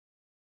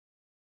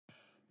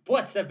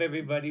What's up,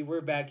 everybody?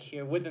 We're back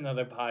here with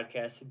another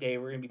podcast. Today,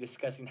 we're going to be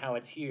discussing how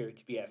it's here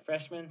to be at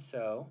Freshman.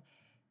 So,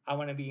 I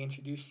want to be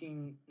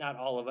introducing not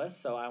all of us,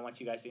 so I want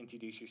you guys to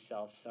introduce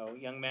yourself. So,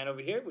 young man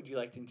over here, would you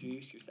like to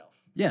introduce yourself?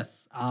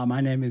 Yes, my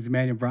name is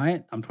Emmanuel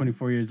Bryant. I'm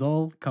 24 years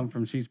old, come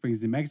from Sweet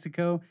Springs, New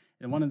Mexico.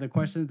 And one of the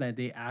questions that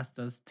they asked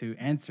us to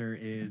answer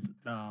is,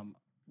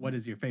 what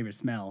is your favorite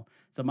smell?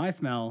 So my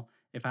smell,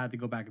 if I had to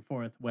go back and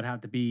forth, would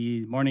have to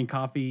be morning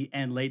coffee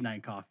and late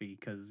night coffee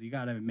because you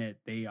got to admit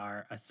they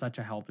are such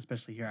a help,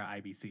 especially here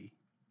at IBC.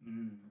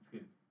 That's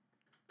good.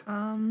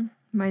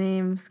 My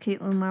name's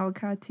Caitlin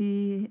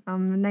Lawakati.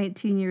 I'm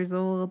 19 years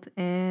old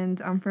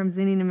and I'm from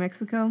Zuni, New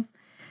Mexico.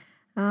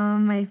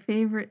 My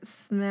favorite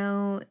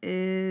smell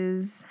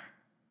is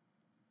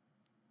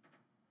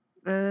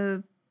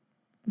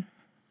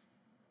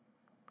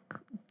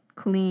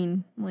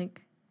clean,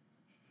 like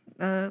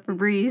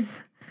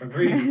Febreze.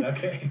 Febreze,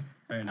 okay.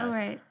 Very nice. All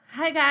right.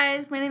 Hi,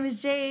 guys. My name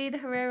is Jade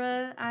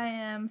Herrera. I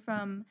am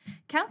from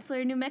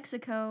Counselor, New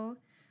Mexico.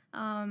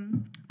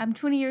 I'm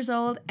 20 years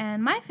old,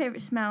 and my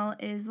favorite smell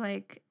is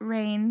like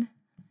rain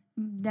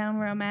down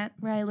where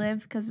I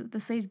live, because of the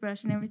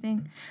sagebrush and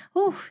everything.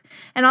 Ooh.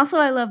 And also,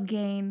 I love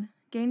Gain.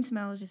 Gain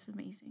smell is just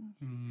amazing.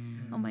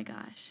 Oh my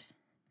gosh.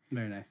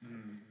 Very nice.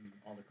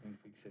 All the clean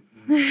freaks said.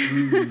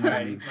 All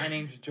right. My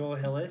name's Joel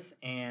Hillis,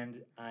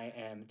 and I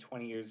am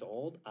 20 years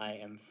old. I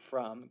am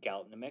from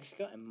Gallatin, New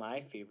Mexico, and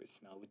my favorite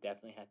smell would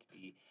definitely have to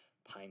be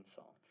pine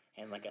sol,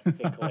 and like a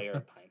thick layer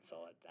of pine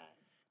sol at that.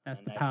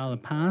 That's A the nice power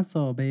of clean pine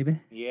sol, baby.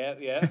 Yeah.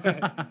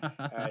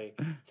 All right.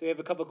 So we have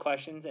a couple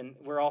questions, and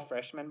we're all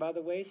freshmen, by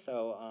the way.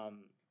 So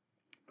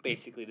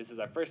basically, this is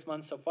our first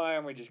month so far,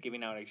 and we're just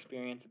giving out our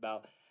experience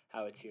about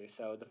how it's here.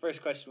 So the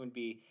first question would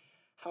be,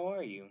 how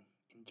are you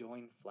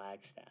enjoying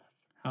Flagstaff?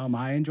 How am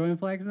I enjoying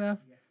Flagstaff?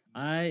 Yes.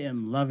 I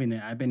am loving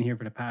it. I've been here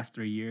for the past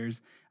 3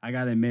 years. I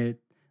got to admit,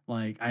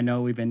 like, I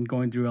know we've been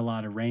going through a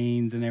lot of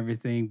rains and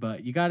everything,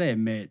 but you got to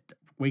admit,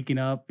 waking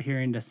up,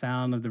 hearing the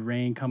sound of the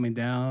rain coming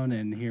down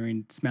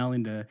and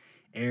smelling the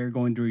air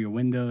going through your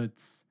window,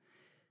 it's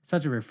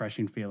such a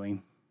refreshing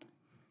feeling.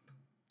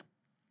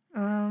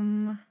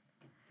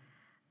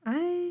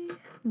 I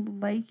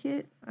like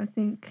it. I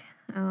think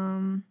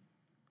I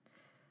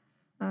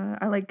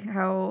like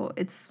how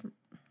it's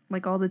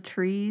like all the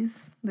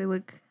trees, they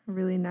look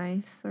really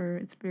nice, or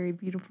it's very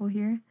beautiful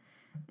here.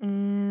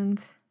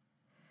 And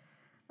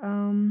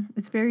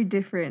it's very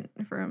different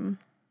from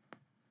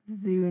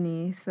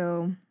Zuni,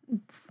 so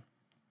it's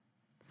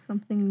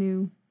something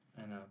new.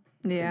 I know.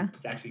 Yeah.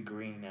 It's actually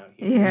green out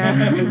here.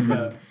 Yeah.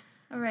 So,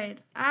 All right.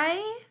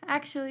 I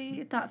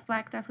actually thought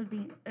Flagstaff would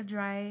be a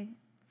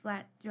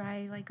flat,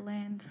 dry, like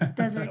land,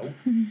 desert.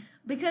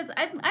 Because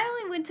I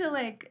only went to,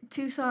 like,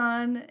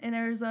 Tucson and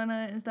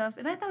Arizona and stuff,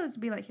 and I thought it would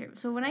be like here.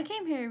 So when I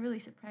came here, it really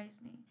surprised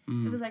me.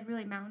 It was, like,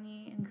 really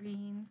mountainy and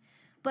green.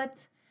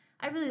 But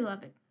I really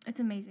love it. It's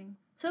amazing.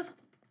 So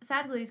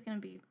sadly, it's going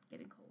to be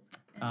getting cold.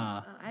 And,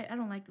 I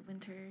don't like the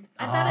winter.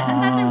 I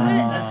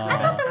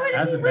thought there would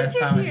be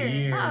winter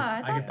here.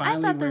 I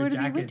thought there would be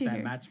winter that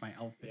here. match my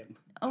outfit.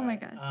 Oh my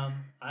gosh.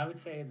 I would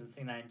say the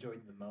thing I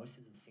enjoyed the most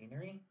is the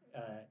scenery.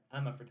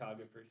 I'm a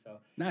photographer, so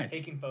Nice.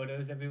 taking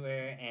photos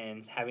everywhere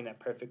and having that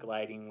perfect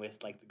lighting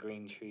with like the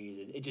green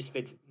trees, it just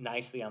fits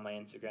nicely on my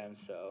Instagram.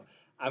 So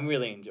I'm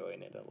really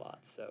enjoying it a lot.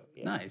 So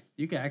yeah. Nice.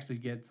 You can actually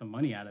get some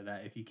money out of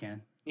that if you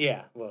can.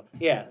 Yeah. Well,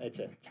 yeah, it's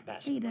a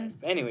passion. He of mine. does.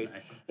 But anyways,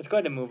 Nice. let's go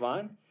ahead and move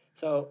on.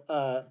 So,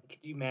 could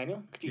you tell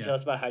us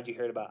Yes. about how you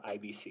heard about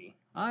IBC?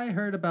 I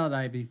heard about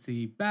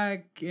IBC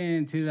back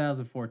in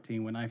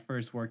 2014 when I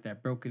first worked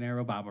at Broken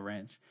Arrow Bible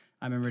Ranch.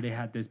 I remember they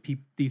had these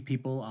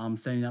people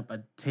setting up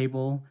a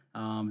table.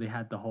 They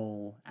had the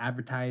whole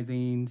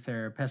advertising,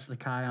 Sarah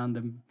Peslikai on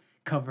the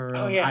cover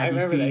Oh of yeah, IBC. I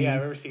remember that. Yeah, I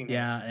remember seeing that.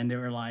 Yeah, and they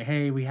were like,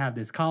 hey, we have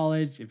this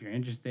college. If you're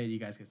interested, you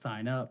guys could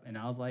sign up. And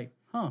I was like,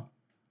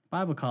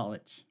 Bible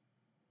college.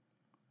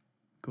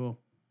 Cool.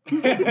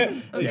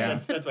 Yeah,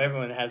 that's why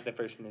everyone has their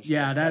first initiative.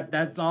 Yeah,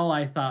 that's all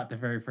I thought the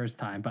very first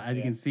time. But as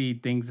you Yeah. can see,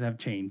 things have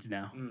changed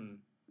now.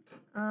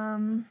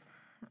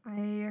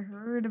 I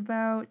heard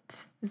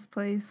about this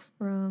place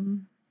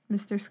from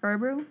Mr.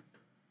 Scarborough.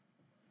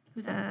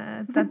 Who's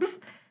that?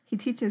 He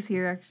teaches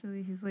here,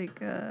 actually. He's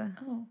like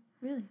Oh,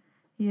 really?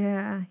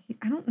 yeah,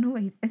 I don't know.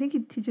 I think he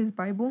teaches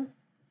Bible.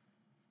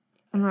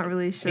 I'm not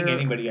really I sure. think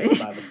anybody at the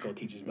Bible school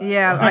teaches Bible.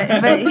 Yeah,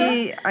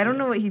 I don't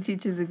know what he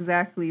teaches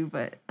exactly,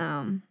 but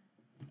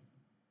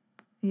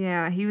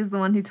yeah, he was the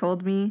one who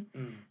told me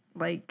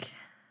like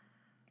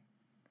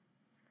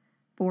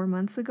 4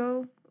 months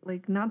ago,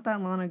 like not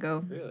that long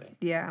ago. Really?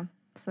 Yeah,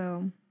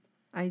 so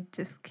I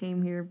just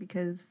came here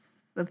because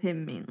of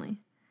him mainly.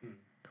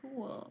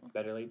 Cool.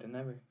 Better late than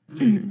never.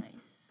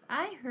 Nice.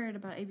 I heard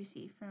about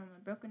ABC from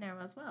Broken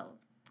Arrow as well.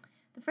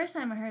 The first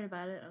time I heard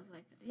about it, I was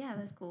like, yeah,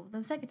 that's cool. But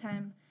the second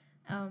time,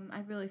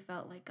 I really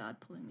felt like God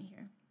pulling me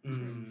here.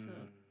 So,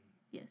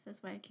 yes,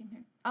 that's why I came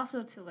here.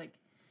 Also to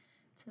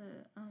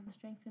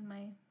strengthen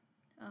my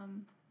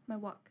my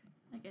walk,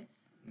 I guess.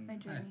 My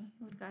journey Nice.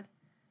 with God.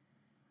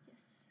 Yes.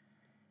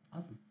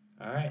 Awesome.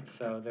 All right,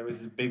 so there was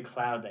this big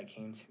cloud that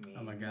came to me.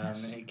 Oh my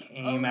gosh. And it Oh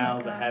came my out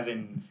of the gosh.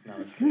 heavens. No, I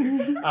was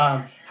kidding.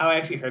 How I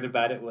actually heard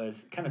about it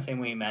was kind of the same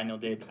way Emmanuel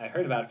did. I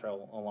heard about it for a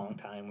long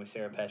time with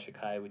Sarah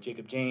Peshakai, with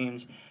Jacob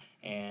James,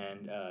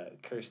 and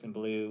Kirsten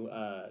Blue.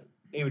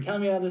 They were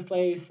telling me about this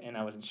place, and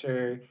I wasn't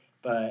sure.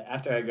 But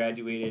after I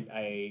graduated,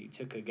 I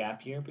took a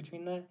gap year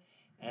between that.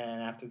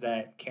 And after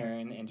that,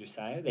 Karen and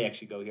Josiah, they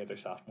actually go here. They're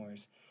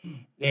sophomores.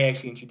 They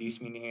actually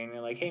introduced me to here, and they're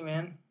like, hey,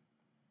 man,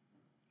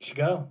 you should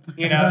go,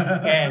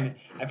 and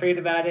I prayed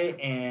about it,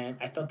 and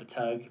I felt the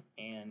tug,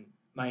 and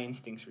my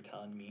instincts were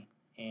telling me,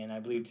 and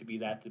I believe to be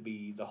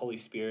the Holy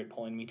Spirit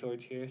pulling me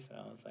towards here. So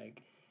I was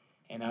like,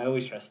 and I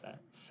always trust that.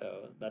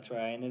 So that's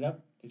where I ended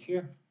up, is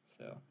here.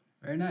 So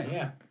Very nice.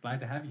 Yeah. Glad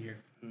to have you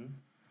here. Mhm.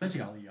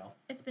 Especially all of y'all.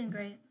 It's been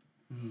great.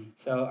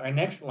 So our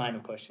next line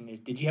of question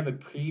is, did you have a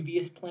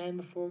previous plan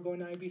before going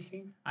to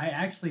IBC? I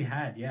actually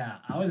had, yeah.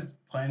 I was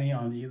planning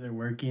on either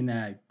working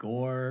at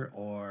Gore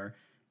or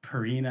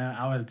Purina.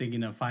 I was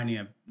thinking of finding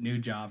a new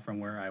job from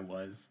where I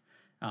was.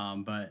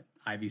 But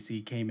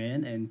IBC came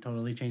in and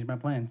totally changed my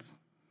plans.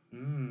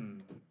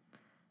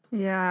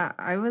 Yeah,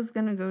 I was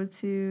gonna go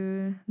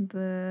to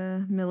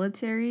the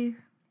military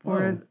for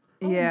Whoa.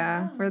 Oh my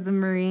yeah, for the gosh.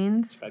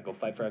 Marines. Gotta go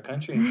fight for our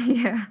country.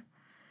 Yeah.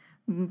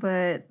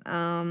 But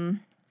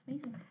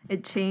It's amazing.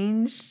 it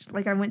changed.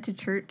 Like I went to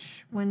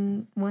church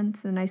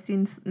once and I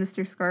seen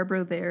Mr.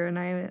 Scarborough there,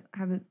 and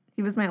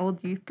he was my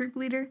old youth group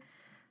leader.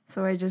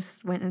 So I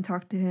just went and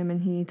talked to him,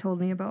 and he told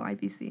me about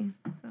IBC.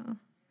 So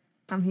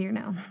I'm here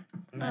now.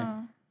 Nice.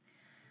 Oh.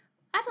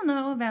 I don't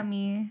know about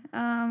me.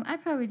 I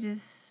probably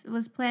just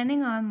was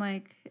planning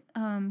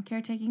on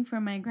caretaking for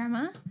my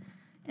grandma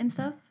and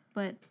stuff,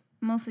 but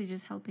mostly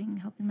just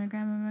helping my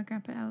grandma and my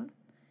grandpa out.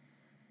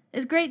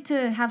 It's great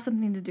to have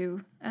something to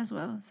do as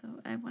well, so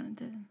I wanted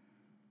to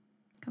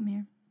come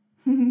here.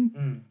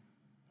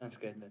 That's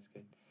good. That's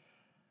good.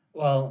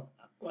 Well,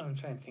 I'm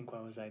trying to think.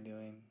 What was I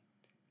doing?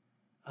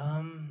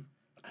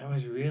 I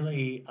was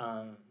really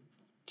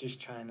just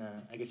trying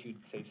to. I guess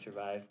you'd say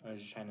survive. I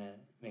was just trying to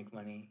make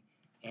money,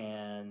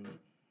 and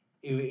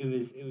it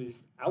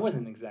was. I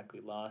wasn't exactly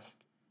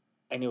lost.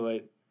 I knew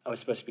what I was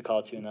supposed to be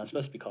called to, and I was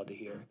supposed to be called to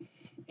here.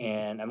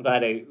 And I'm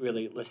glad I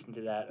really listened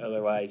to that.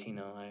 Otherwise,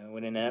 I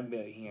wouldn't have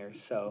been here.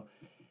 So,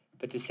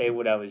 but to say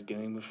what I was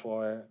doing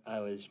before, I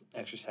was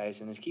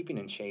exercising, was keeping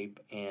in shape,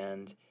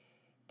 and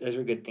those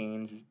were good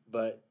things.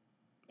 But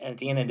at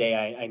the end of the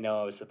day, I know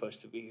I was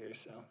supposed to be here.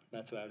 So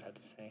that's what I would have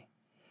to say.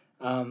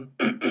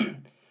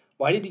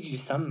 Why did you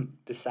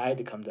decide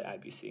to come to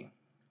IBC?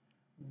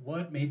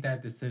 What made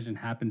that decision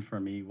happen for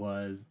me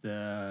was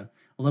a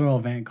little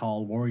event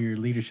called Warrior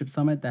Leadership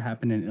Summit that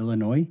happened in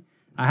Illinois.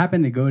 I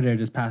happened to go there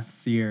this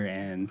past year,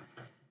 and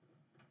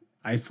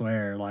I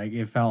swear, like,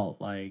 it felt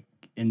like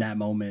in that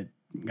moment,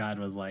 God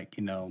was like,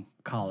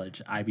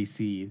 college,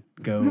 IBC,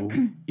 go,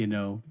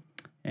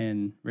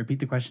 and repeat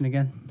the question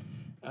again.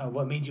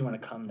 What made you want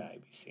to come to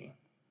IBC?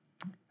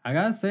 I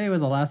gotta say, it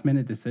was a last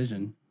minute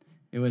decision.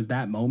 It was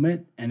that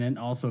moment, and then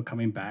also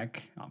coming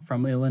back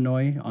from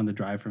Illinois on the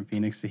drive from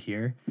Phoenix to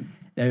here.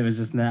 It was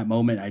just in that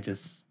moment I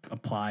just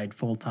applied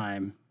full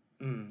time,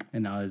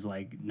 and I was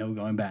like, no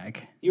going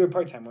back. You were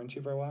part-time, weren't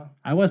you, for a while?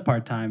 I was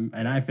part time,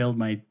 and I failed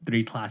my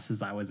 3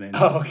 classes I was in.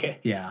 Oh, okay.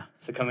 Yeah,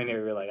 So coming here,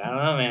 we were like, I don't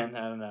know, man.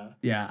 I don't know.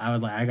 yeah. I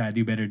was like, I gotta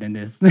do better than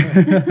this.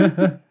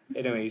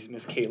 Anyways,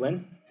 Miss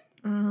Caitlin.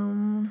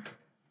 The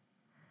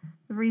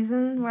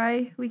reason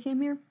why we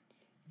came here?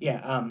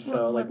 Yeah.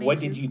 So, What what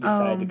made did you- you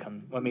decide to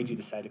come? What made you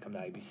decide to come to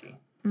IBC?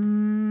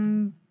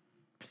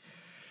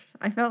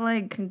 I felt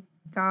like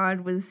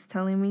God was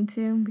telling me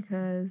to,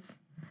 because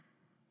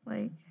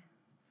like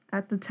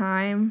at the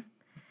time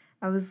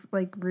I was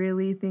like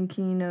really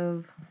thinking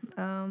of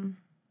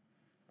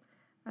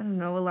I don't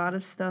know, a lot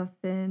of stuff,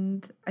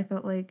 and I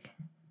felt like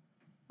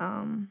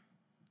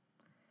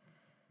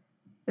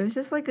it was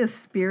just like a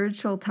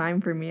spiritual time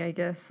for me, I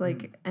guess.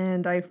 Like,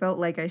 and I felt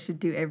like I should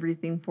do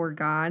everything for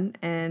God,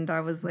 and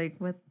I was like,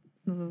 what,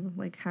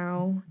 like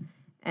how?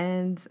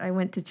 And I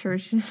went to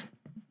church.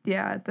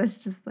 Yeah,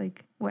 that's just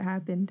like what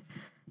happened.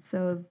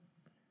 So,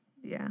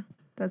 yeah,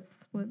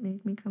 that's what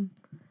made me come.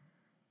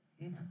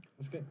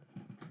 That's good.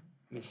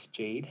 Miss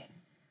Jade.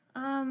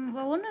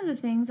 Well, one of the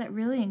things that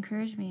really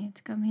encouraged me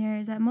to come here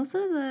is that most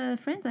of the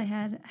friends I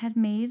had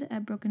made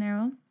at Broken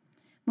Arrow,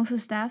 most of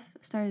the staff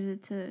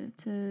started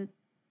to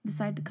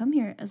decide to come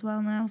here as well.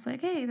 And I was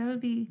like, hey, that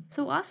would be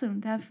so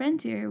awesome to have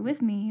friends here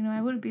with me.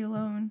 I wouldn't be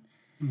alone.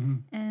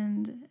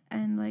 And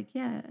like,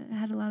 yeah, I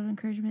had a lot of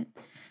encouragement.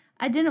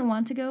 I didn't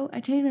want to go. I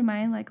changed my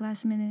mind like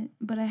last minute,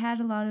 but I had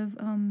a lot of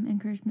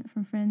encouragement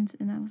from friends,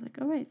 and I was like,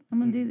 all right, I'm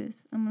gonna do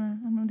this. I'm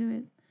gonna do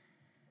it.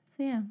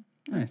 So yeah.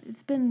 Nice.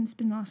 It's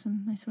been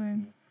awesome, I swear.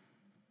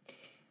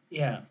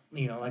 Yeah,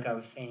 like I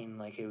was saying,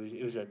 like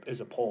it was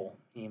a poll,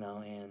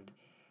 and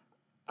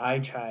I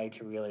try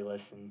to really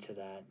listen to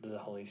the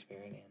Holy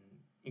Spirit, and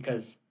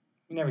because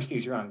he never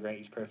steers you wrong, right?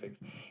 He's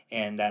perfect,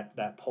 and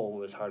that poll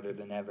was harder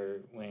than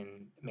ever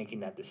when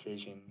making that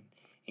decision.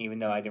 Even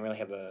though I didn't really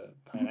have a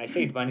plan, I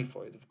saved money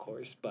for it, of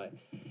course, but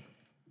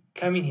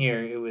coming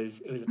here, it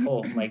was a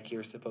pull. Like,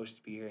 you're supposed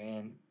to be here,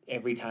 and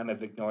every time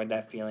I've ignored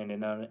that feeling,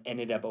 and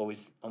ended up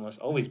almost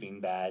always being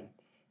bad.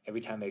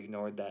 Every time I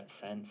ignored that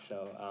sense,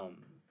 so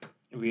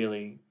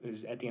really, it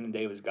was, at the end of the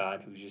day, it was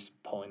God who was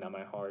just pulling on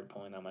my heart,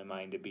 pulling on my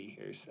mind to be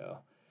here. So,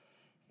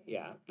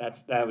 yeah,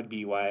 that would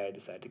be why I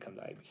decided to come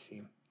to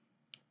IBC.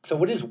 So,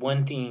 what is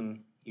one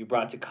thing you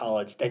brought to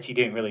college that you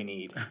didn't really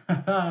need?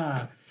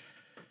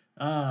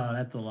 Oh,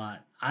 that's a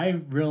lot. I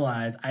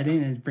realized I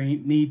didn't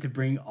need to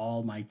bring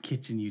all my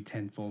kitchen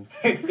utensils.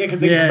 Yeah, because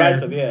they provide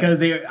some. Yeah,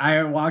 because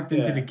I walked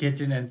into Yeah. the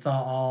kitchen and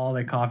saw all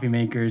the coffee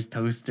makers,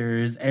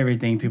 toasters,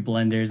 everything to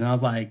blenders, and I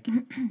was like,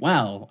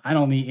 "Wow, I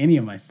don't need any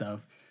of my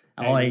stuff.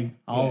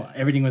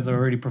 Everything was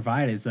already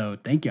provided." So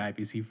thank you,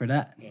 IPC, for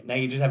that. Yeah, now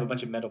you just have a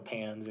bunch of metal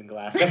pans and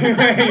glass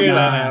everywhere. You're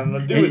like, I'm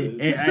gonna do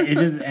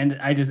this.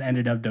 I just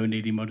ended up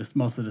donating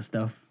most of the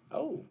stuff.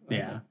 Oh,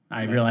 Yeah,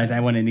 I nice realized man.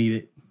 I wouldn't need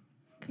it.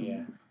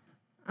 Yeah.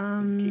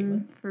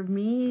 Caitlin? For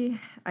me,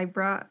 I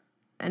brought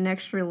an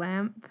extra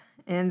lamp,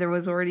 and there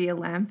was already a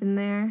lamp in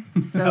there.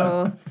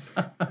 So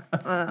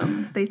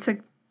they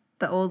took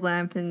the old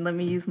lamp and let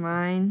me use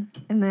mine.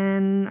 And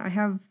then I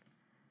have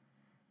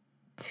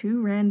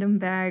 2 random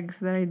bags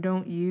that I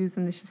don't use,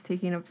 and it's just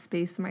taking up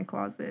space in my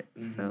closet.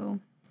 Mm-hmm. So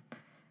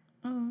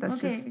Oh,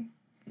 that's okay. just,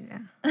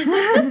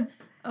 yeah.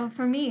 Oh,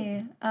 for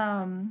me,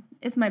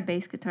 it's my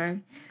bass guitar.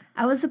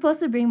 I was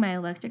supposed to bring my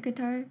electric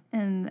guitar,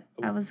 and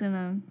I was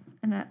gonna,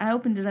 and I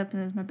opened it up,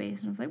 and it's my bass,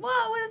 and I was like,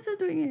 "Wow, what is this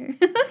doing here?"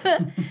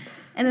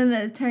 And then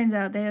it turns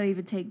out they don't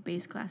even take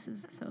bass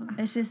classes, so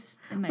it's just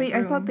in my Wait,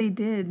 room. I thought they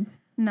did.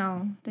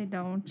 No, they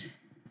don't.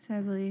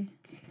 Sadly.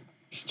 You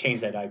should change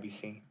that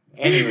IBC.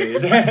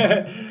 Anyways,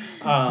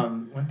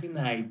 one thing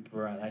that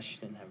I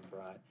shouldn't have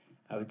brought,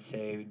 I would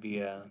say, would be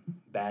a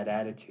bad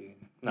attitude.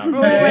 No, I'm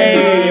Oh kidding. my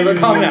Hey, God.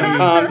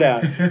 calm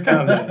down.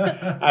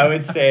 I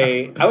would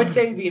say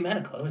the amount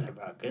of clothes I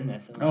brought.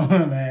 Goodness. Oh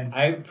man.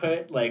 I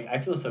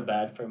feel so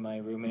bad for my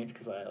roommates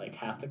because I like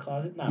half the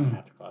closet, not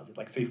half the closet,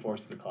 like 3/4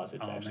 of the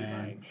closet's Oh, actually man.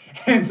 mine.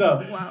 And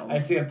so Wow. I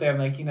see up there, I'm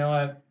like, you know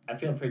what? I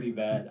feel pretty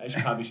bad.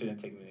 Probably shouldn't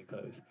take many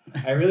clothes.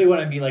 I really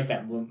want to be like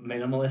that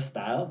minimalist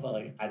style, but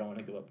like I don't want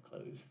to go up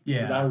close. 'Cause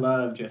Yeah. I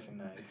love dressing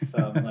nice.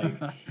 So I'm like,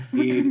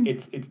 dude,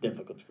 it's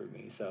difficult for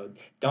me. So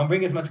don't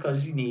bring as much clothes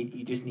as you need.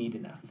 You just need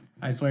enough.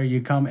 I swear you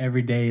come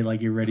every day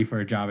like you're ready for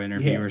a job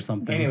interview Yeah. or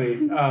something.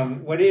 Anyways,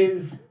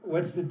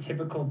 what's the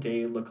typical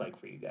day look like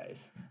for you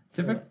guys?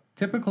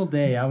 Typical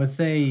day, I would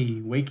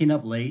say waking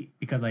up late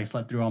because I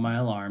slept through all my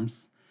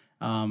alarms,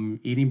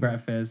 eating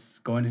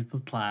breakfast, going into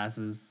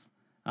classes,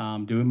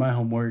 doing my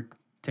homework,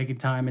 taking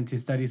time into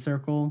study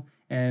circle,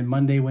 and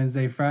Monday,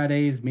 Wednesday,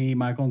 Fridays, me,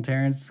 Michael, and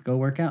Terrence go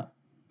work out.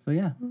 So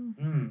yeah.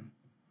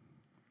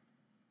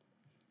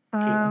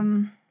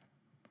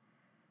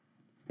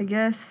 I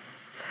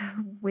guess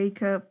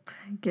wake up,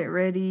 get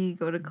ready,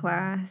 go to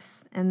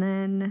class, and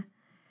then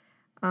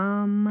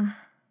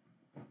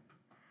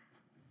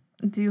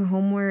do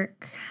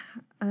homework.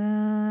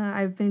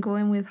 I've been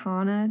going with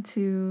Hannah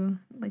to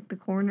like the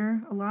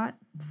corner a lot,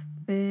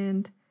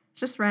 and it's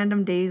just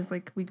random days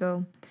like we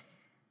go,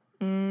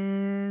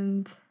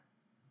 and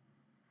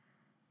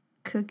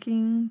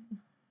cooking,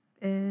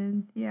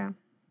 and yeah.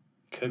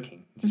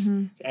 Cooking. Just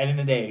ending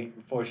the day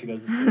before she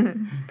goes to sleep.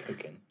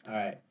 Cooking. All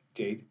right,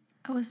 Jade.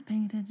 I wasn't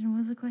paying attention. What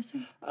was the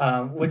question?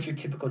 What's your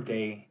typical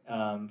day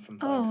from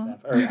Oh.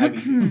 Flagstaff or IBC?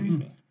 Excuse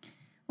me.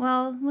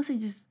 Well, mostly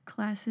just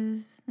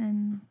classes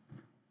and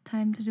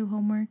time to do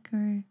homework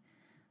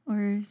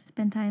or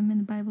spend time in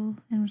the Bible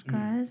and with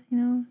God,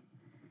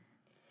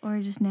 or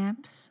just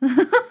naps.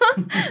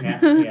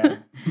 Naps, yeah.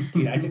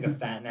 Dude, I took a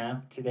fat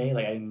nap today.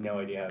 Like I had no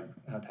idea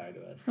how tired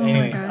I was. Oh my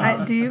Anyways,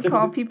 God. Do you typical-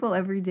 call people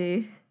every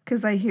day?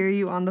 Because I hear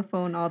you on the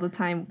phone all the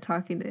time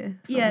talking to someone.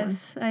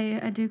 Yes,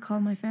 I do call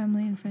my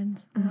family and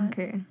friends a lot.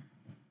 Okay.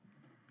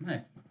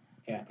 Nice.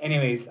 Yeah.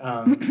 Anyways,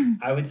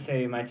 I would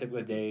say my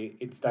typical day,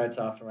 it starts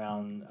off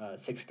around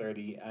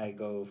 6:30. I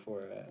go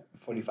for a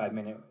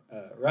 45-minute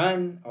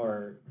run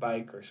or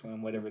bike or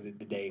swim, whatever the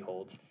day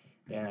holds.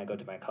 Then I go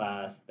to my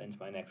class, then to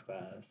my next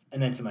class,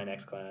 and then to my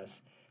next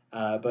class.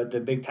 But the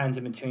big times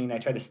in between, I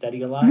try to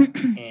study a lot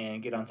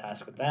and get on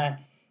task with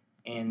that.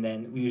 And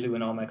then usually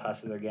when all my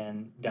classes are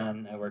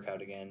done, I work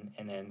out again.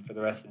 And then for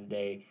the rest of the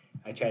day,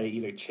 I try to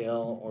either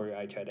chill or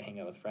I try to hang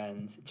out with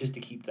friends just to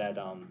keep that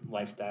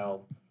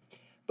lifestyle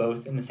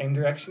both in the same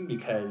direction,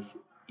 because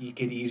you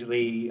could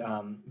easily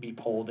be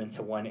pulled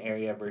into one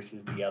area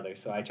versus the other.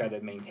 So I try to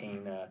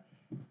maintain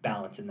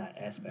balance in that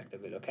aspect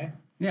of it, okay?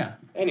 Yeah.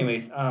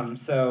 Anyways,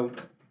 so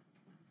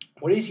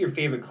what is your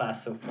favorite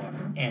class so far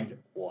and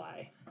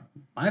why?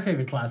 My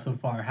favorite class so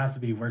far has to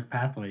be Work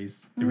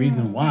Pathways. The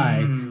reason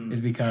why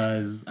is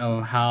because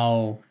of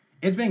how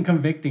it's been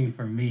convicting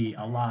for me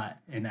a lot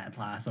in that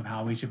class of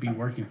how we should be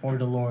working for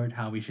the Lord,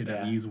 how we should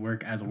use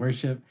work as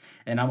worship.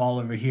 And I'm all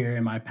over here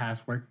in my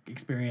past work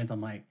experience.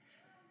 I'm like,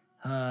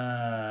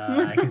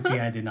 I can see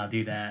I did not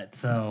do that.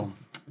 So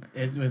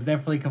it was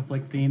definitely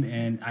conflicting,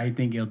 and I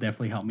think it'll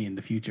definitely help me in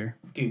the future.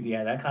 Dude,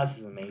 yeah, that class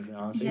is amazing,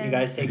 honestly. If you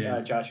Yes. guys take It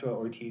is. Joshua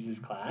Ortiz's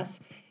class,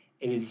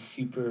 it is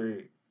super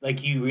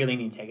Like, you really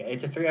need to take it.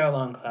 It's a 3-hour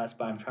long class,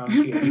 but I promise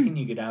you, everything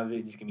you get out of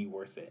it is going to be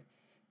worth it.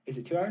 Is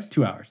it 2 hours?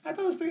 2 hours. I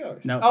thought it was 3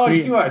 hours. No. Oh,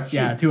 it's 2 hours.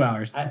 Yeah, Shoot. 2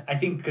 hours. I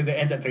think because it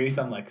ends at 3,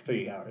 so I'm like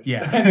 3 hours.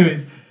 Yeah.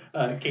 Anyways,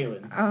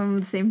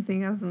 Caitlin. Same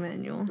thing as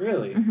Emmanuel.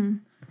 Really? Mm-hmm.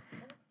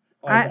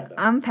 Why is that, though?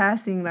 I'm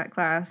passing that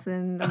class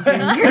and I'm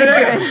doing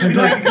very good.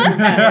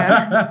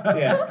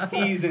 Yeah.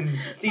 C's and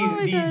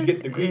D's gosh.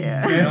 get degrees.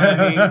 Yeah. You know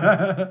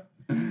what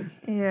I mean?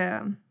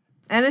 Yeah.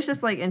 And it's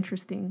just like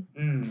interesting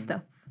Mm.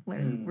 stuff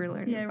we're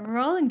learning. Yeah, we're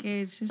all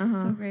engaged. It's just so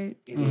Uh-huh. great.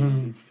 It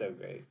is. It's so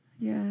great.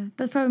 Yeah,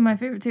 that's probably my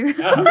favorite too.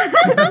 Oh.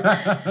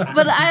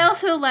 But I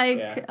also like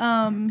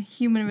Yeah.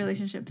 human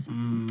relationships.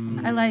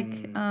 I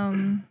like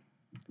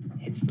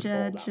Hits the soul,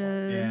 Judge that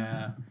one.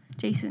 Yeah.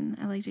 Jason.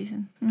 I like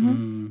Jason.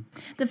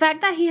 The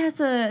fact that he has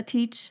to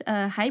teach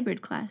a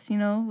hybrid class, you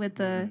know, with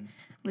the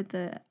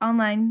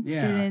online Yeah.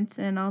 students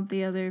and all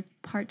the other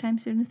part-time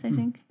students, I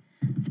think.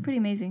 It's pretty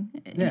amazing.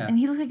 Yeah. And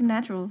he looks like a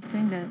natural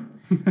doing that.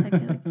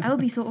 Like, I would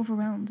be so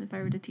overwhelmed if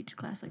I were to teach a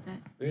class like that.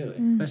 Really?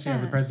 Especially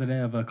as a Yeah.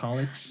 president of a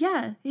college.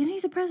 Yeah, and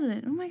he's a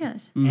president. Oh my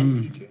gosh. And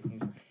teacher.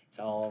 He's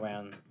all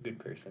around good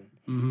person.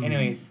 Mhm.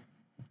 Anyways,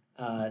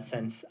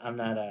 since I'm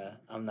not a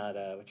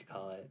what you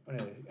call it?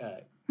 What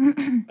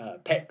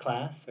pet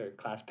class or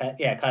class pet?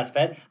 Yeah, class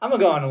pet. I'm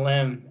gonna go on a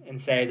limb and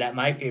say that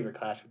my favorite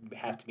class would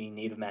have to be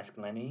Native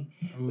Masculinity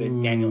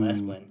with Daniel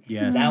Esplin.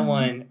 Yes. That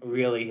one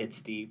really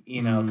hits deep,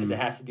 you know, because it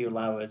has to do a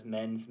lot with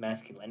men's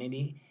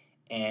masculinity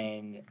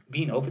and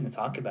being open to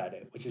talk about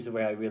it, which is the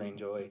way I really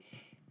enjoy.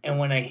 And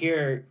when I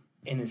hear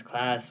in his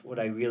class, what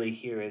I really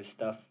hear is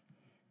stuff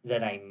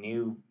that I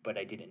knew, but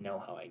I didn't know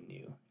how I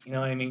knew. You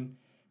know what I mean?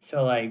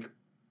 So, like,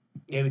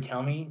 they would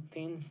tell me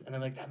things, and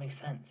I'm like, that makes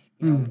sense.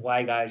 You know,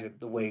 why guys are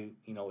the way,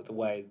 you know, the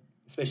way,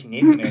 especially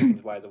Native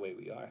Americans, why are the way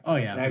we are. Oh,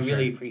 yeah. And I for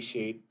really sure.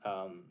 appreciate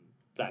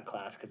that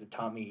class because it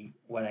taught me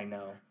what I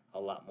know a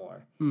lot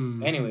more.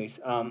 Mm. Anyways,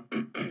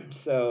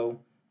 so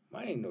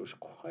minding those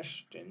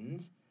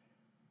questions,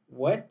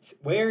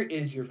 where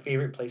is your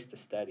favorite place to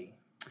study?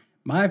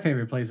 My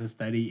favorite place to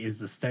study is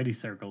the study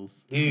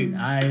circles. Dude,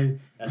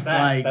 that's facts.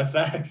 like- That's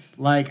facts.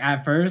 Like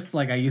at first,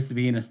 like I used to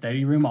be in a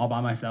study room all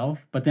by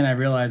myself, but then I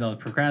realized I was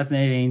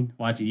procrastinating,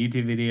 watching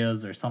YouTube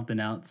videos or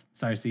something else.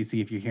 Sorry,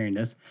 CC, if you're hearing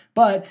this.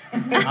 But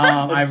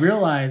I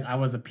realized I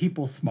was a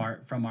people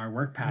smart from our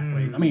work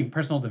pathways. I mean,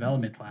 personal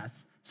development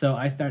class. So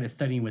I started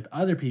studying with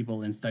other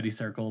people in study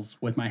circles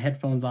with my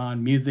headphones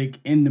on, music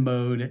in the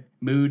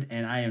mood,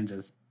 and I am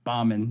just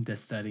bombing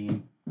this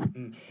studying.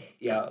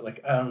 Yeah, like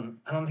I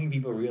don't think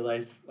people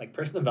realize like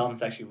personal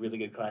development's actually a really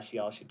good class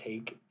y'all should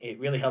take. It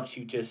really helps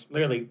you just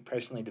literally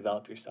personally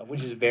develop yourself,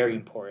 which is very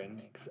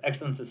important because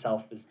excellence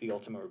itself is the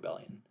ultimate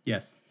rebellion.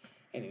 Yes.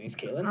 Anyways,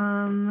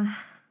 Caitlin.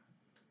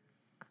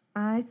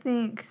 I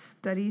think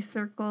study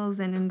circles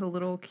and in the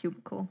little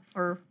cubicle,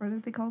 or what are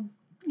they called?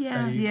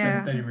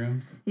 Yeah. Study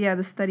rooms. Yeah,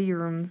 the study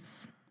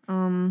rooms.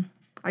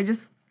 I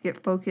just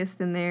get focused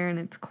in there and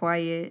it's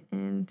quiet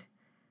and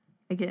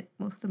I get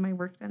most of my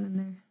work done in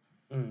there.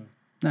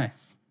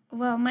 Nice.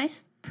 Well, my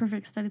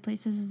perfect study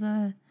place is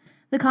the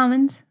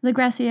commons, the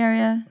grassy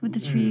area with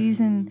the trees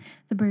and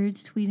the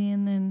birds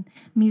tweeting and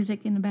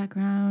music in the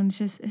background.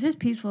 It's just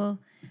peaceful,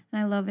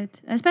 and I love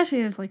it.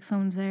 Especially if like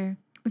someone's there.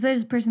 If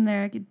there's a person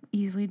there, I could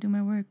easily do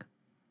my work.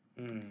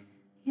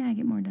 Yeah, I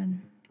get more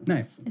done.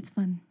 Nice. It's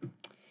fun.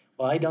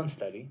 Well, I don't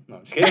study. No,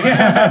 I'm just kidding.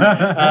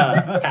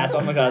 Pass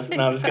on the class.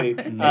 No, I'm just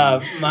kidding.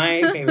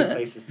 My favorite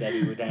place to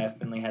study would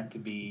definitely have to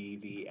be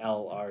the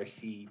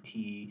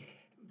LRCT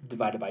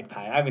divided by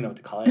pi. I don't even know what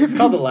to call it. It's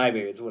called the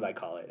library is what I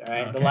call it. All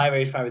right. Okay. The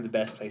library is probably the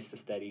best place to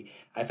study.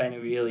 I find it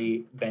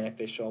really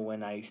beneficial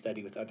when I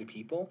study with other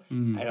people. I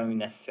don't even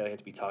necessarily have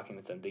to be talking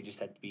with them. They just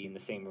have to be in the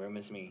same room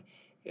as me.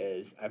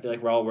 Is I feel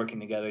like we're all working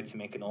together to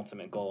make an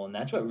ultimate goal, and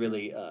that's what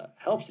really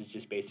helps. Is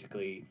just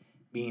basically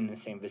being in the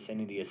same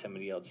vicinity as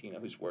somebody else, you know,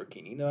 who's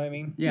working. You know what I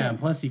mean? Yeah, and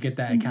plus you get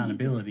that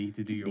accountability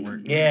to do your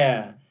work.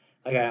 Yeah.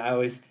 Like I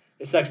always.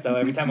 It sucks though.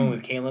 Every time I'm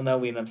with Caitlin though,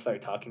 we end up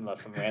start talking about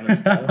some random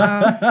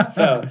stuff.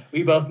 So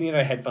we both need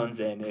our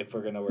headphones in if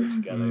we're gonna work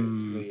together.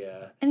 We,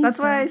 And That's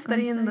why I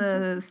study in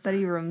the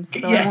study rooms. So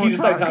I yeah, you won't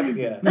just start talk. talking.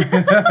 Yeah.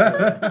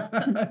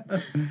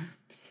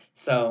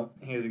 So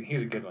here's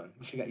a good one.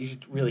 You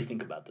should really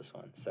think about this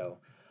one. So,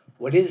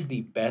 what is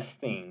the best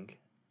thing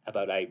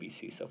about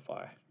IBC so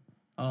far?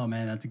 Oh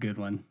man, that's a good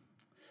one.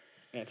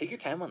 Yeah, take your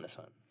time on this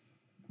one.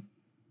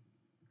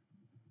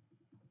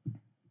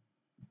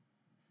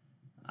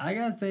 I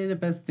gotta say the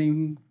best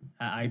thing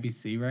at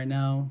IBC right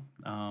now,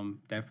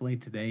 definitely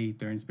today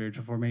during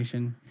spiritual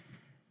formation,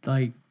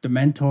 like the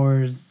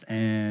mentors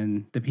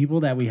and the people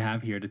that we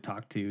have here to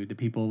talk to, the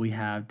people we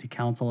have to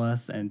counsel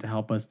us and to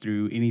help us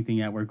through anything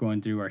that we're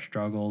going through, our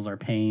struggles, our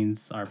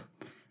pains, our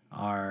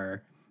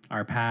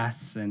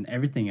pasts, and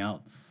everything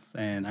else.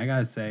 And I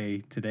gotta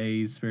say,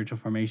 today's spiritual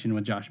formation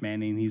with Josh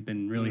Manning, he's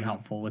been really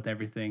helpful with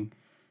everything,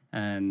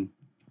 and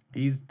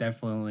he's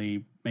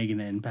definitely making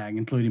an impact,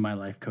 including my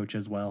life coach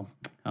as well,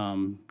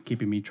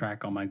 keeping me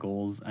track on my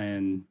goals.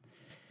 And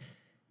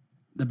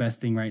the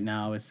best thing right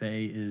now is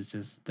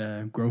just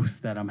the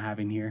growth that I'm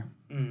having here.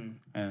 Mm.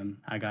 And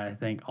I gotta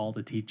thank all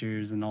the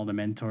teachers and all the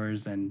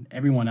mentors and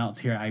everyone else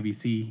here at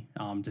IBC,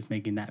 just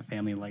making that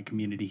family-like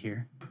community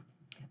here.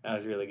 That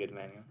was really good,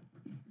 Manuel.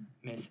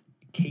 Miss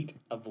Kate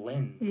of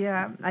Linz.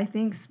 Yeah, I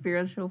think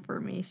spiritual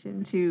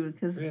formation too,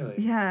 because Really?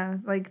 yeah,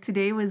 like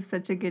today was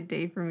such a good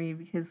day for me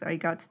because I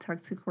got to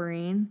talk to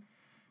Corrine,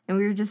 and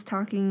we were just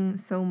talking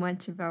so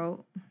much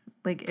about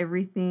like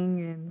everything,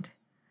 and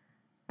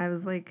I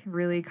was like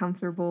really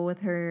comfortable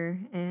with her,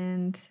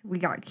 and we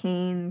got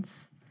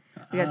canes.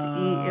 We got to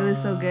eat. It was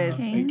so good.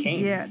 Canes?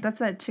 Canes? Yeah, that's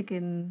that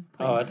chicken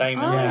place. Oh, I thought you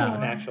meant Yeah.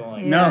 an actual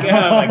like. No.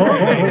 Yeah, I'm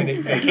like,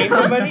 did they cane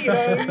somebody? You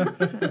know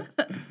what I mean?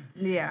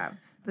 Yeah,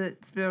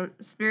 but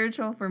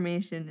spiritual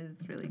formation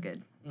is really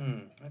good.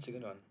 That's a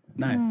good one.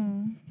 Nice.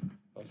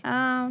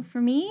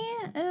 For me,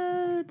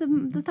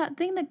 the top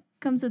thing that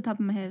comes to the top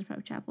of my head is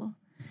probably chapel.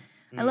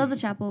 I love the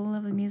chapel. I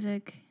love the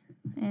music,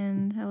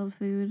 and I love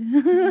food.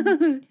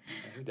 Who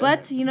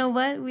But doesn't? you know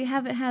what? We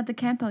haven't had the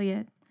camp out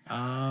yet.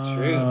 Oh,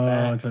 True,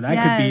 facts. so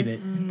that could beat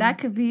it. That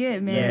could be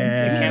it, man.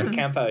 Yeah. The Yes.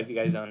 camp out, if you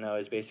guys don't know,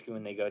 is basically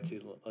when they go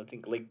to, I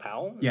think, Lake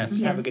Powell. Yes.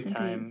 Just have a Yes, good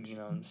time, indeed. you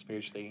know,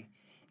 spiritually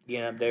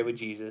being up there with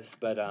Jesus.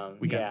 But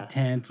We got yeah, the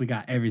tents, we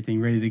got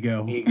everything ready to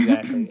go.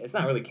 exactly. It's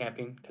not really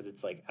camping because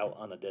it's like out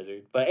on the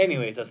desert. But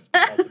anyways, that's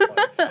besides the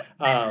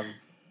point.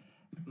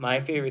 My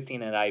favorite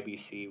thing at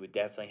IBC would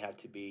definitely have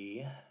to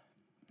be,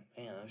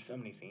 man, there's so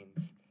many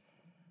things.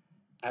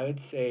 I would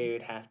say it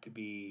would have to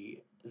be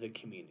the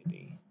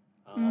community.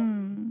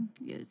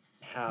 Yes.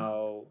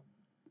 How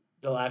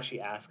they'll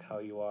actually ask how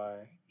you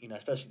are, you know,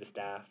 especially the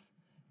staff,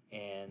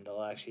 and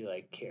they'll actually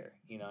like care.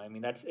 You know, I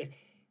mean, that's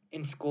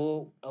in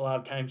school. A lot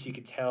of times you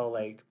could tell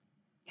like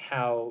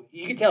how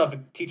you could tell if a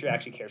teacher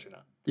actually cares or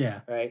not,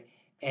 Yeah. right?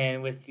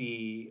 And with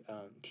the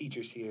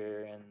teachers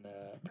here and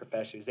the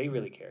professors, they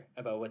really care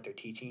about what they're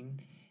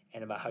teaching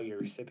and about how you're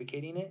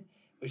reciprocating it,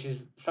 which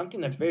is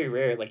something that's very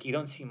rare. Like you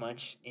don't see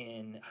much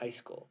in high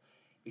school,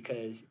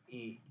 because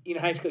in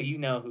high school you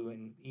know who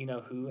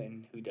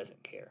and who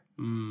doesn't care.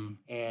 Mm.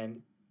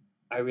 And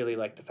I really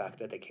like the fact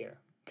that they care,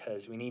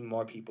 because we need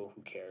more people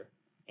who care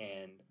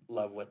and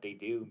love what they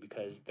do,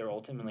 because they're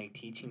ultimately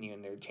teaching you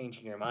and they're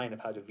changing your mind of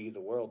how to view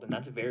the world, and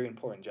that's a very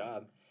important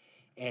job.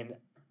 And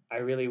I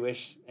really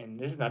wish, and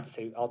this is not to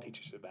say all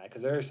teachers are bad,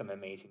 because there are some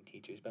amazing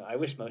teachers, but I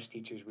wish most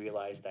teachers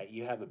realize that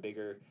you have a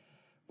bigger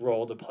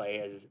role to play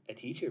as a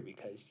teacher,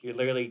 because you're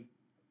literally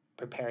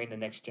preparing the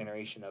next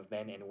generation of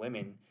men and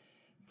women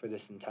for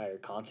this entire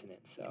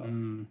continent. So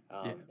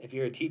Yeah. if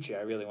you're a teacher,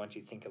 I really want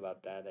you to think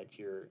about that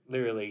you're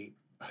literally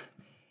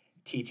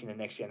teaching the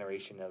next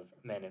generation of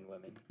men and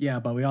women. Yeah,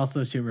 but we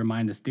also should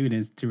remind the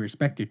students to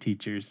respect your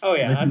teachers. Oh,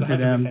 yeah, listen that's to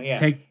them. 100%, yeah.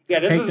 Take Yeah,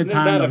 this take is- the this is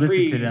time not to a listen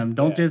free- to them.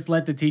 Don't yeah. just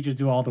let the teachers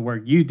do all the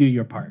work. You do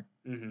your part.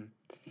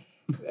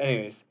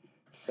 Anyways,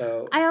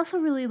 so I also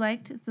really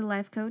liked the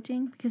life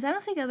coaching because I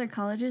don't think other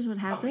colleges would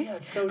have oh, this. yeah,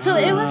 it's so So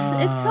true.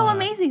 it's so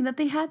amazing that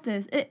they had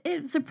this.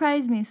 It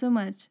surprised me so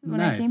much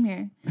when I came Nice.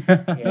 here.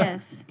 Yeah.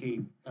 Yes.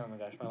 Dude, oh my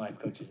gosh, my life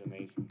coach is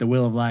amazing. The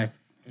will of life.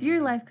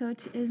 Your life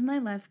coach is my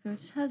life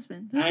coach's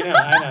husband. I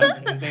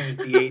know. His name is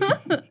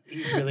DH.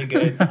 He's really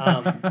good.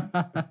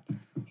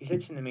 He's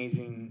such an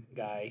amazing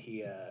guy.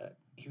 He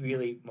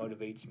really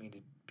motivates me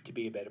to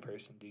be a better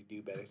person, to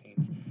do better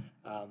things.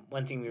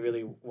 One thing we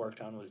really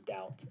worked on was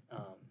doubt.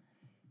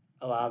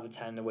 A lot of the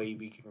time, the way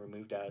we can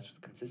remove doubt is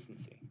with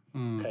consistency.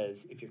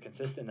 Because if you're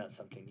consistent at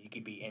something, you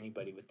could beat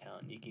anybody with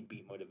talent. You could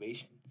beat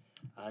motivation.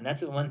 And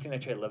that's the one thing I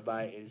try to live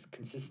by is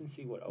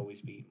consistency would always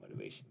beat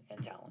motivation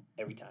and talent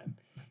every time.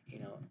 You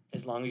know,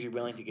 as long as you're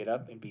willing to get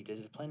up and be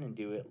disciplined and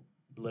do it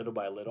little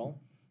by little,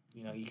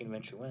 you know, you can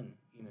eventually win.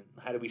 You know,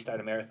 how do we start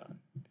a marathon?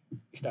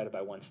 We started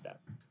by one step,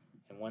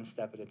 and one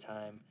step at a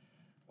time,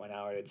 1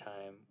 hour at a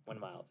time, 1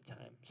 mile at a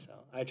time. So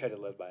I try to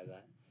live by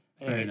that.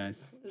 Anyways, Very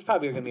nice. This is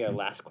probably going to be our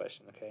last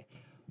question, okay?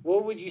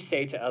 What would you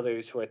say to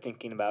others who are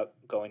thinking about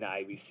going to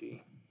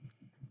IBC?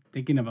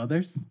 Thinking of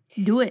others?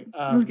 Do it.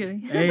 I was kidding.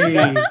 Hey.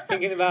 Yeah,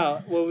 thinking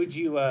about what would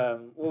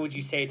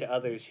you say to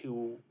others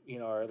who, you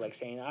know, are like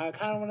saying, I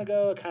kind of want to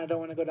go, I kind of don't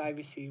want to go to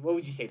IBC. What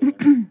would you say to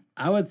them?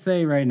 I would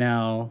say right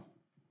now,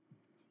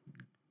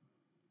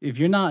 if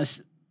you're not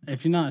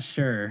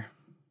sure,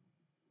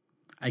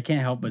 I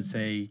can't help but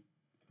say,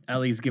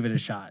 at least give it a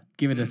shot.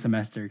 Give it a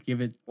semester.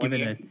 Give it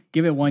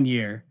 1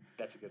 year,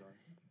 That's a good one.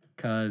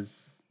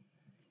 because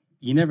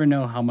you never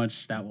know how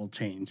much that will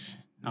change.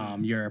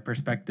 Your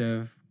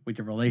perspective with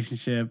your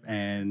relationship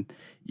and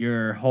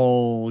your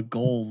whole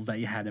goals that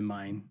you had in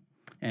mind.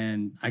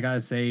 And I gotta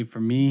say, for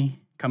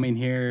me, coming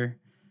here,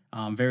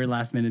 very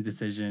last minute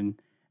decision.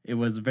 I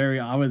was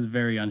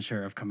very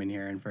unsure of coming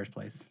here in first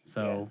place.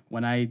 So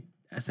when I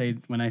say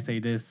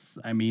this,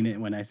 I mean it.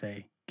 When I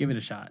say give it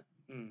a shot,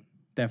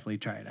 definitely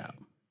try it out.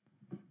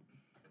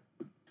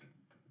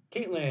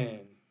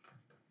 Caitlin.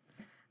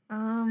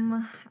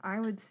 I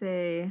would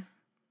say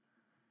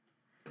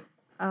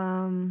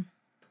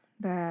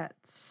that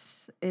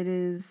it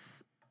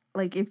is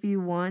like if you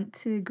want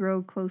to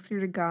grow closer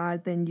to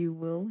God, then you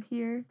will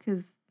here,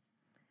 because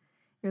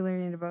you're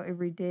learning about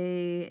every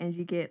day and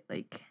you get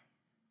like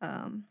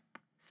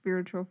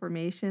spiritual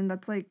formation.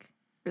 That's like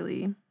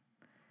really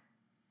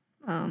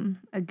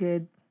a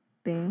good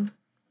thing,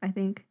 I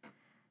think.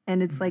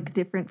 And it's like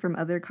different from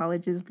other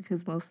colleges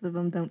because most of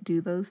them don't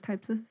do those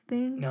types of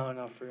things.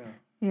 No, for real.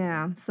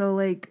 Yeah. So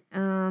like,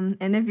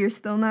 and if you're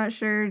still not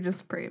sure,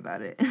 just pray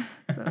about it.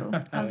 So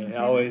I mean,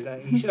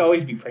 you should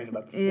always be praying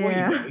about it before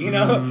you go, you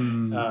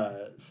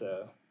know?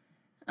 So.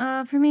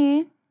 For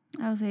me,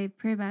 I would say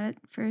pray about it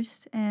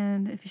first.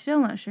 And if you're still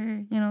not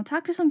sure,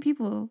 talk to some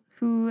people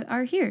who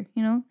are here,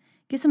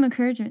 get some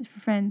encouragement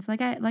from friends.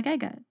 Like I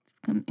got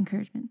some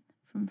encouragement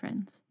from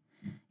friends,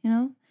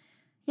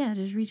 Yeah,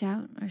 just reach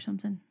out or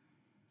something.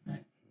 Nice.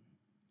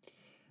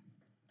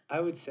 I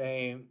would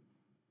say,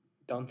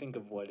 don't think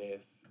of what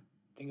if.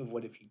 Think of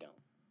what if you don't.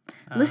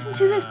 Listen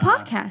to this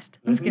podcast.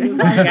 Listen to this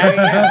podcast.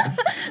 Yeah.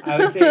 I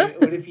would say,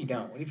 what if you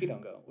don't? What if you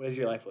don't go? What does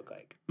your life look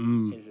like?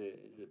 Is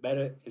it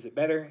better? Is it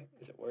better?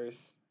 Is it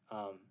worse?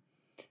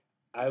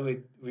 I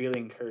would really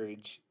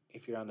encourage,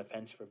 if you're on the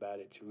fence about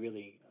it, to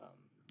really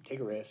take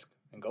a risk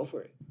and go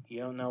for it. You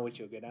don't know what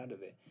you'll get out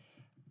of it.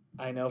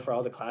 I know for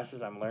all the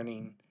classes I'm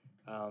learning,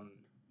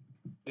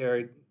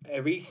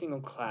 every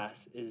single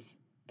class is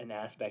an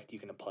aspect you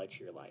can apply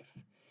to your life.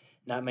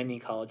 Not many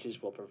colleges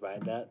will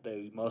provide that.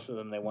 Most of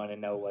them, they want to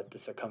know what the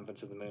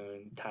circumference of the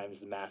moon times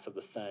the mass of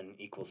the sun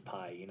equals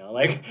pi.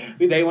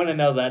 They want to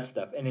know that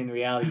stuff. And in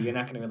reality, you're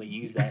not going to really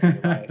use that in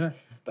your life.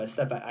 But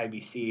stuff at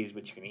IBC is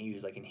what you're going to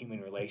use, like in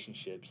human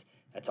relationships.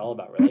 That's all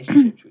about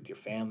relationships with your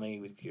family,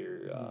 with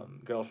your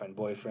girlfriend,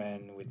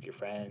 boyfriend, with your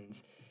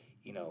friends.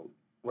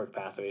 Work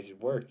pathways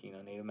of work.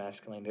 Native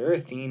masculine. There are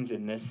things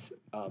in this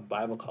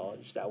Bible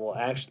college that will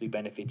actually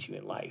benefit you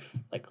in life,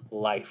 like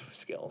life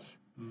skills.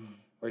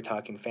 We're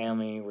talking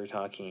family. We're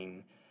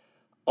talking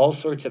all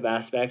sorts of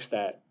aspects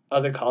that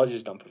other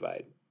colleges don't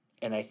provide.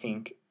 And I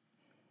think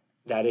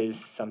that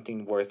is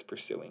something worth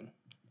pursuing,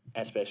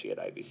 especially at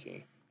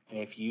IBC. And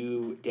if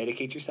you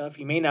dedicate yourself,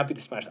 you may not be the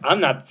smartest. I'm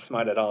not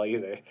smart at all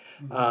either.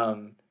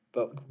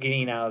 But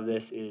getting out of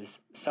this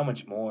is so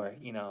much more,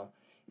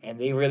 And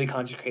they really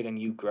concentrate on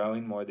you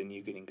growing more than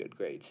you getting good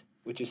grades,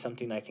 which is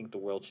something I think the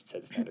world should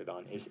set a standard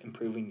on, is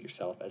improving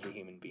yourself as a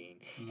human being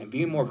and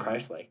being more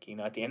Christ-like.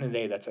 At the end of the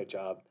day, that's our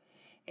job.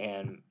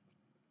 And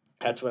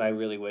that's what I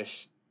really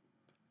wish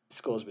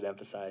schools would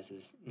emphasize,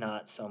 is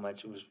not so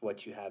much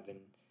what you have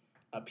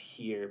up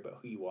here, but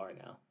who you are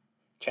now.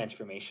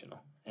 Transformational.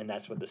 And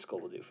that's what the school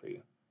will do for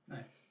you.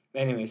 Nice.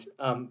 Anyways,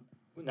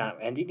 not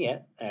ending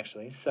yet,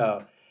 actually.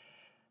 So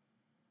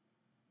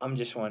I'm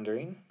just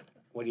wondering,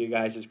 what are your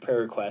guys' prayer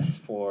requests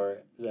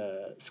for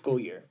the school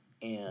year?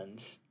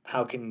 And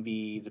how can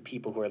be the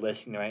people who are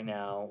listening right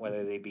now,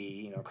 whether they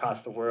be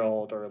across the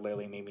world or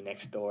literally maybe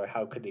next door,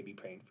 how could they be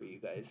praying for you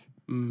guys?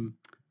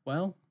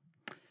 Well,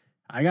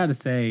 I got to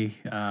say,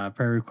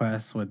 prayer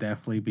requests would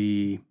definitely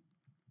be,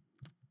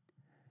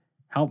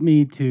 help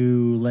me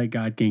to let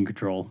God gain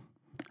control.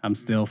 I'm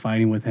still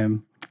fighting with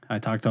him. I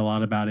talked a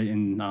lot about it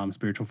in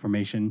spiritual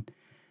formation,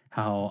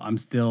 how I'm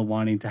still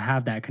wanting to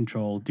have that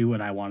control, do what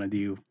I want to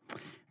do.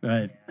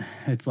 But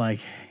it's like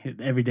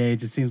every day it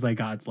just seems like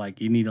God's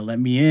like, you need to let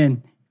me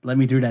in, let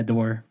me through that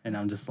door. And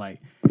I'm just like,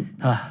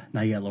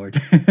 not yet,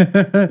 Lord.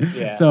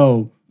 Yeah.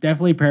 So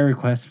definitely prayer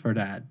requests for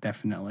that,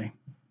 definitely.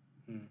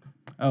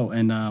 Oh,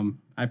 and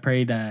I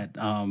pray that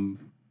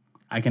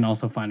I can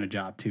also find a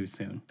job too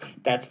soon.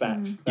 That's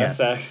facts. That's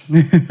yes.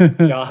 facts.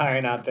 Y'all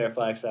hiring out there,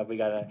 Flex Up.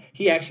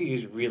 He actually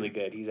is really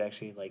good. He's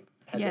actually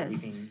has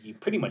everything you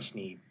pretty much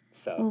need.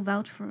 So we'll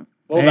vouch for him.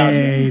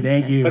 Hey,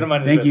 thank you. Put him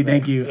on his thank you, resume.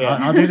 thank you. Yeah.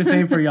 I'll do the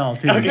same for y'all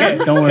too. Okay.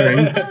 Don't worry.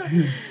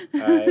 All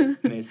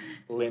right, Miss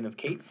Lynn of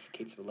Kate's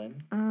for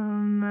Lynn.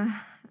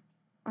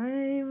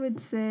 I would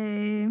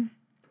say,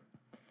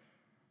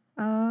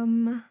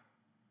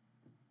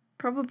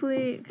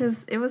 probably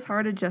because it was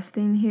hard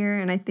adjusting here,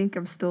 and I think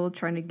I'm still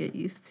trying to get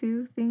used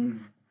to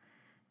things,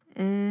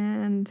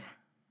 and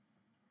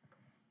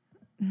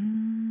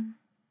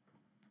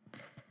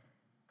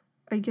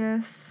I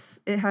guess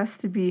it has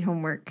to be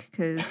homework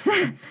because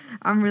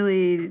I'm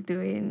really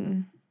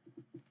doing,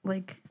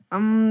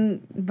 I'm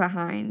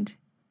behind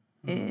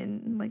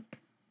in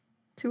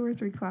 2 or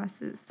 3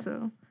 classes,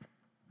 so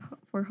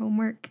for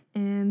homework,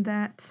 and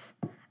that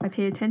I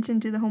pay attention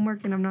to the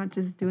homework and I'm not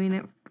just doing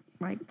it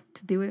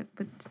to do it,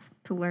 but just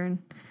to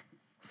learn.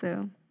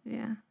 So,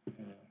 yeah.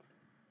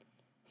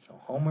 So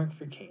homework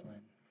for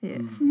Caitlin.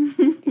 Yes.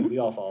 We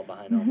all fall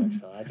behind homework,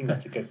 so I think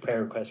that's a good prayer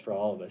request for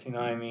all of us. You know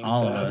what I mean?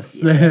 All of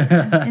us.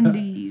 Yeah.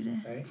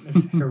 Indeed. Right,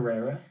 Miss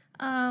Herrera.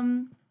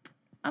 I'm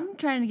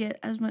trying to get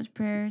as much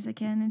prayer as I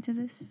can into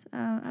this.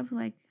 I would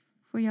like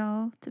for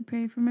y'all to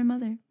pray for my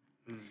mother.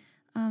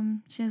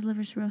 She has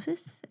liver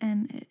cirrhosis,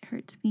 and it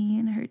hurts me,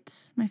 and it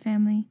hurts my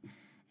family,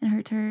 and it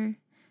hurts her.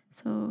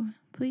 So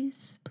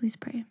please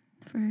pray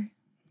for her.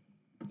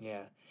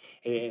 Yeah.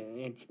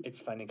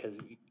 It's funny because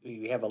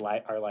we have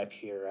our life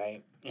here,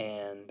 right?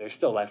 And there's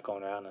still life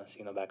going around us,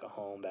 back at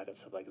home, back and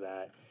stuff like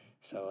that.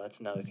 So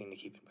that's another thing to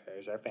keep in prayer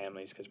is our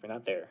families, because we're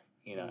not there,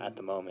 at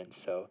the moment.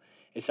 So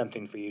it's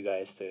something for you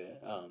guys to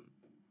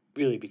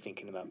really be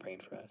thinking about praying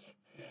for us.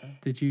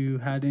 Did you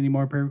had any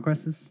more prayer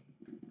requests?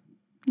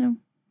 No.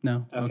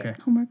 No. Okay.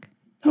 Okay. Homework.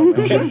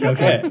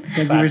 Okay.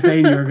 Because you were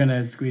saying you were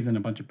gonna squeeze in a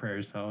bunch of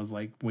prayers, so I was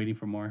like waiting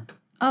for more.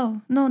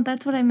 Oh, no,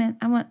 that's what I meant.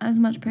 I want as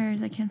much prayer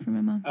as I can for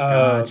my mom.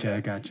 Gotcha.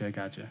 Okay.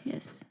 Gotcha.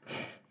 Yes.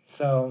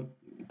 So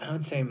I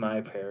would say my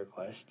prayer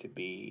request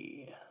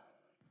I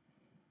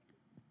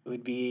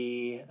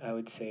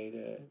would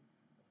say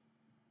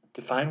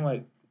to find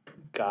what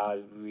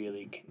God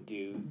really can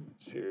do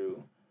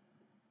through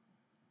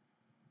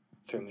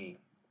me.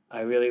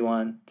 I really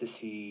want to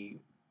see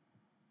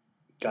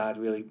God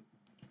really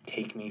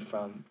take me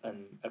from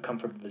a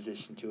comfortable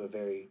position to a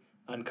very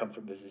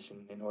uncomfortable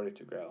position in order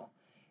to grow.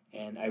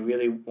 And I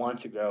really want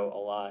to grow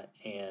a lot,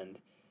 and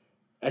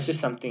that's just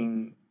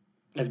something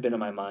that's been on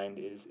my mind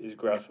is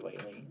growth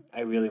lately.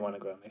 I really want to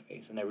grow in my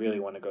faith, and I really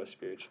want to grow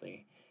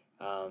spiritually.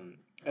 I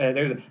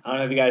don't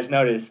know if you guys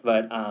noticed,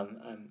 but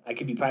I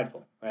could be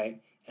prideful, right?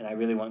 And I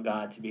really want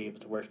God to be able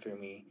to work through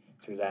me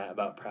through that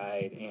about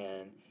pride,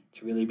 and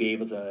to really be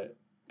able to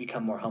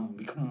become more humble,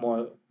 become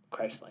more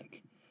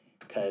Christ-like.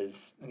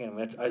 Because again,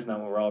 that's not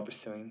what we're all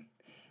pursuing.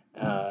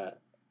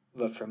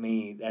 But for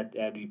me,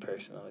 that'd be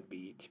personal. It'd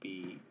be to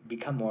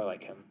become more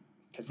like Him.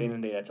 Because at the end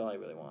of the day, that's all I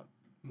really want.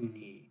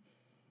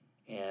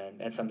 And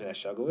that's something I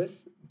struggle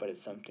with, but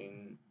it's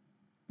something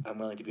I'm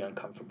willing to be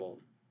uncomfortable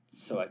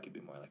so I could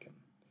be more like Him.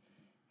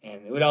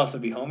 And it would also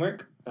be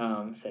homework,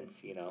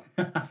 since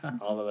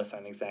all of us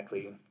aren't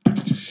exactly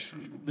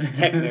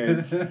tech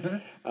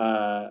nerds.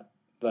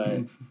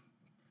 But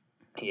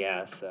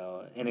yeah.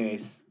 So,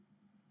 anyways,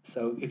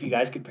 so if you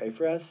guys could pray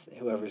for us,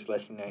 whoever's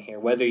listening right here,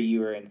 whether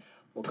you are in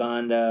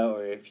Uganda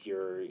or if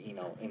you're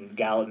in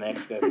Gallup,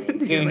 Mexico, if you're in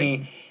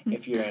Zuni,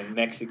 if you're in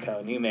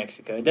Mexico, New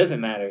Mexico, it doesn't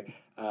matter.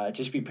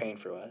 Just be praying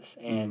for us.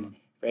 And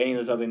for any of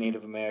those other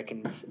Native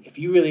Americans, if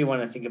you really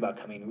want to think about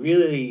coming,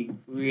 really,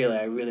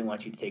 I really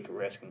want you to take a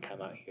risk and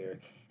come out here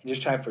and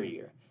just try for a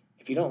year.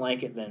 If you don't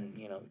like it, then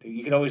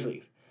you could always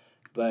leave.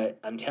 But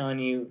I'm telling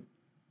you,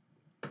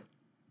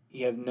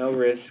 you have no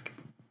risk.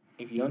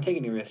 If you don't take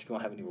any risk, you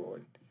won't have any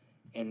reward.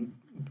 And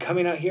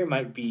coming out here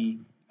might be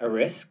a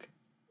risk,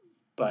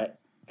 but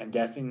I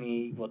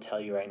definitely will tell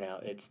you right now,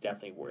 it's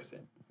definitely worth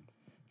it.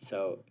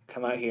 So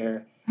come out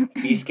here,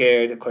 be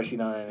scared. Of course you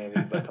don't have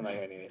anything, but come out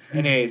here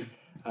anyways.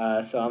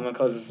 So I'm going to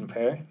close this in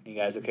prayer. You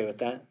guys okay with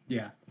that?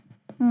 Yeah.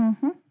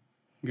 Mm-hmm.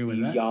 Good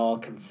with that? Y'all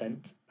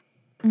consent?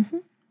 Mm-hmm.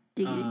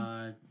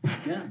 Yeah,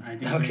 I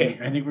think Okay.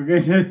 I think we're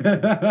good.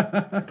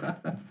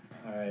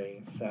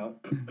 Alrighty, so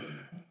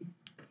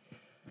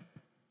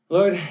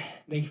Lord,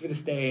 thank you for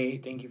this day.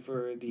 Thank you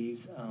for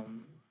these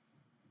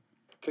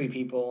 3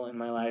 people in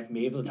my life and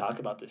be able to talk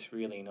about this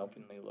freely and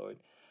openly, Lord.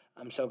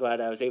 I'm so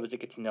glad I was able to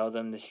get to know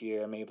them this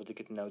year. I'm able to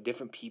get to know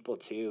different people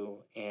too.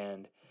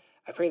 And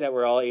I pray that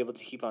we're all able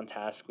to keep on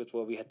task with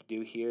what we have to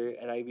do here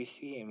at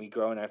IBC, and we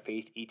grow in our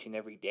faith each and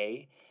every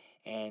day.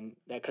 And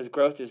that because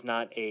growth is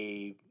not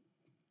an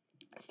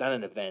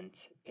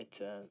event.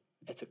 It's a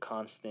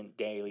constant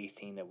daily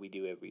thing that we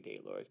do every day,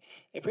 Lord.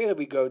 I pray that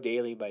we grow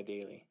daily by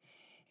daily.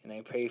 And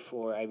I pray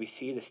for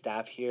IBC, the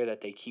staff here,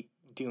 that they keep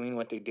doing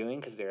what they're doing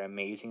because they're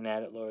amazing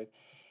at it, Lord.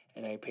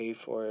 And I pray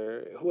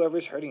for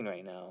whoever's hurting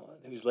right now,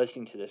 who's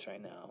listening to this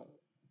right now.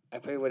 I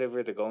pray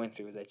whatever they're going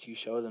through, that you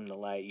show them the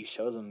light, you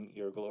show them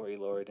your glory,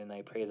 Lord. And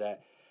I pray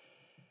that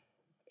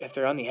if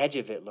they're on the edge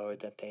of it, Lord,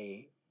 that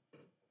they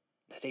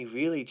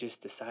really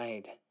just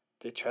decide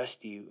to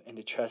trust you and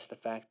to trust the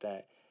fact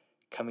that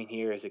coming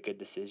here is a good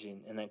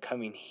decision and that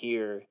coming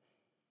here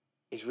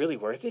is really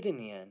worth it in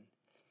the end.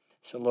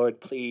 So,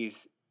 Lord,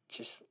 please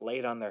just lay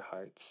it on their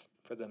hearts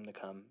for them to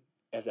come,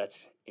 if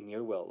that's in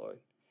your will, Lord.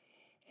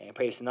 And I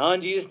pray this in all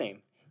in Jesus'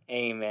 name.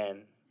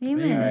 Amen.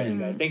 Amen. All right, you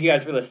guys. Thank you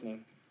guys for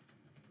listening.